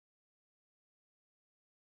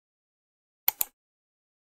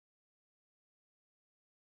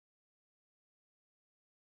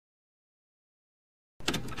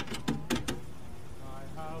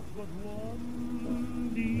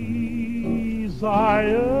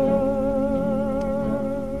desire,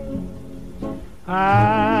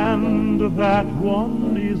 and that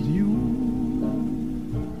one is you.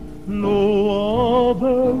 No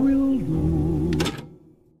other will do.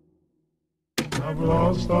 I've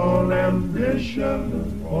lost all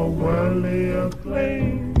ambition or worldly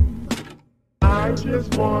acclaim. I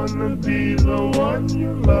just wanna be the one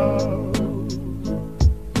you love.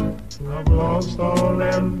 I've lost all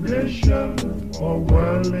ambition or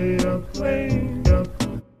worldly acclaim.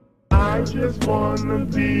 I just wanna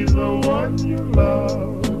be the one you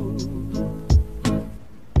love.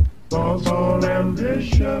 Lost all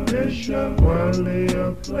ambition, worldly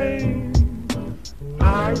acclaim.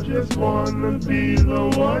 I just wanna be the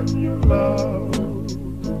one you love.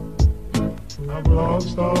 I've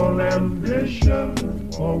lost all ambition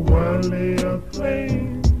or worldly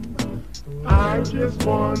acclaim. I just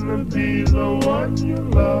wanna be the one you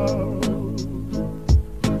love.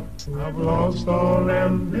 I've lost all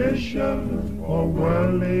ambition or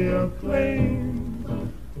worldly acclaim.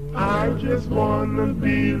 I just wanna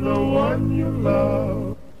be the one you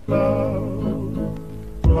love,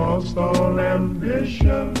 love. Lost all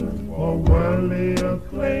ambition or worldly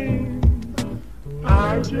acclaim.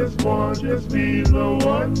 I just be the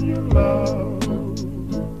one you love.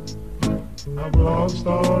 I've lost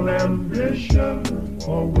all ambition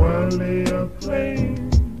or worldly acclaim.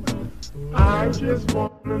 I just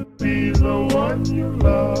wanna be the one you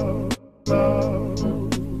love, love.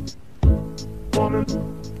 Wanna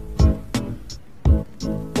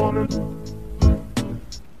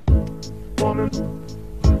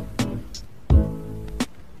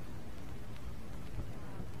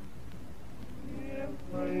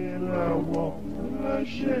I walk, I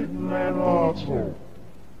shake my heart.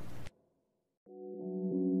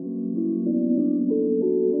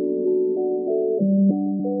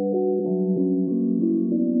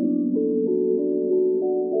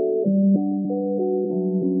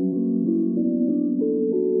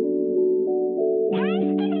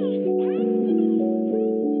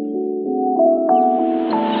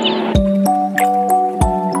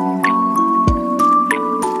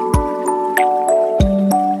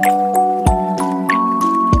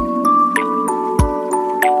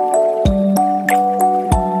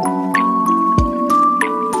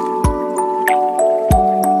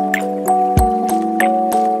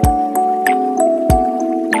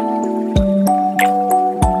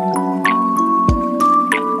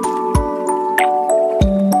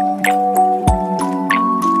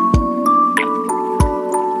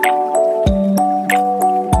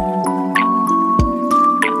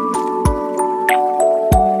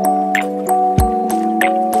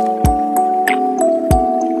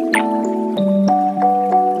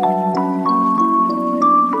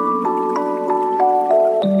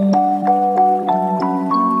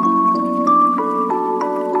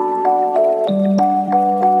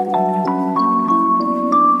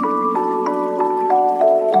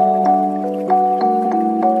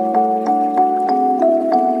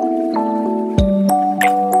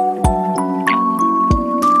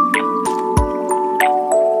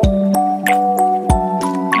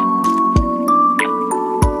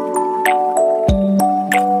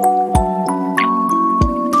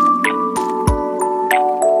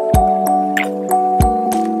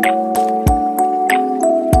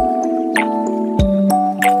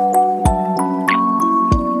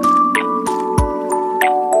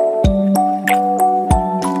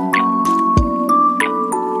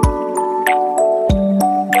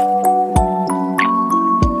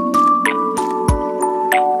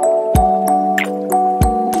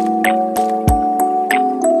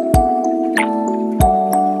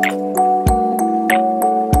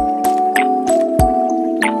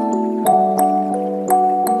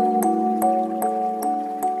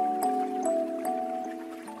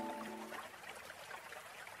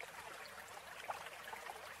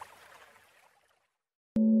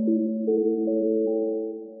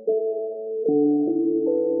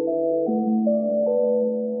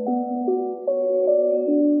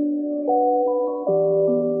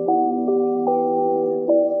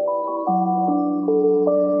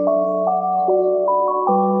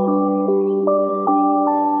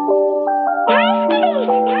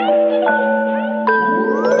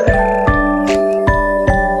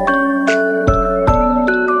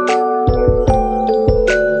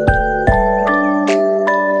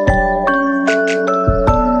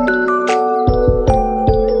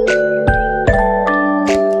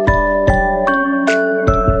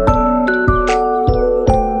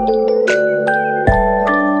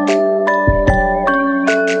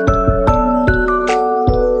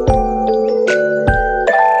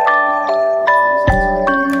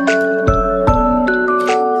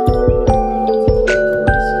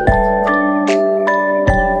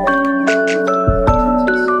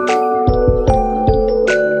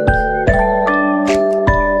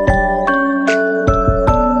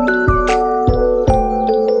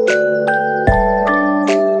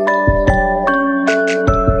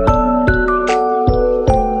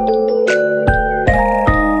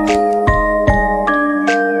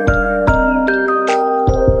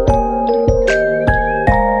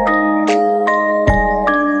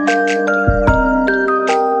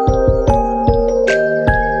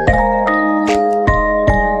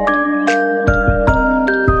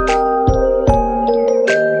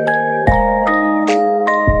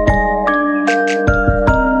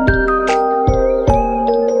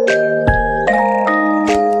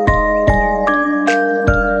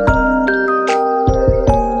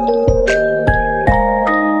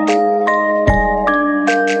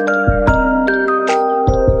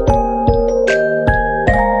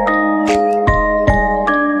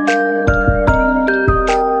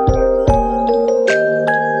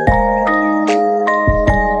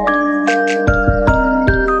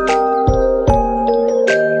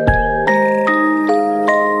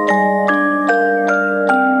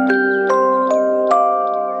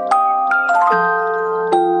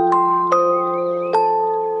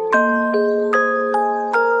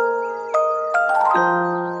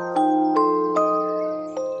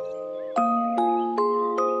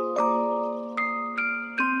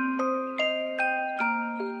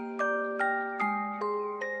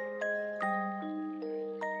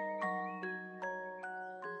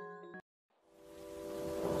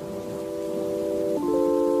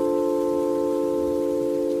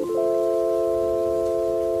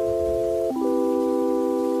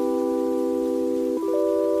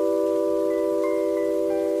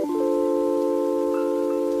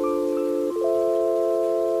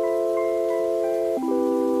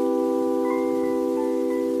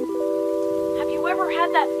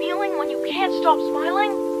 stop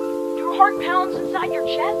smiling? Your heart pounds inside your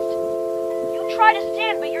chest? You try to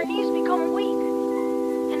stand, but your knees become weak.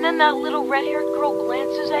 And then that little red-haired girl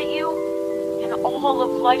glances at you, and all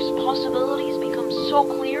of life's possibilities become so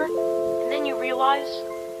clear, and then you realize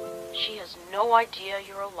she has no idea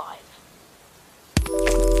you're alive.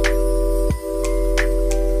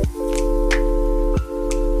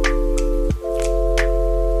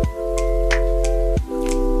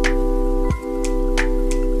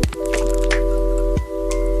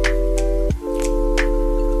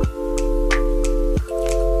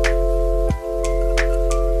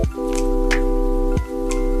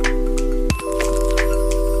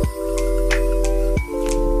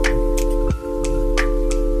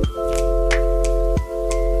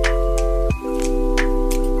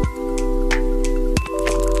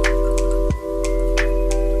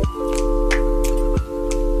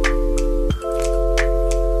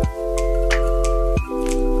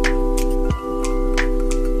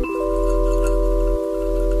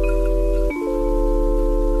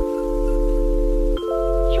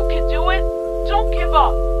 Don't give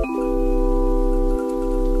up.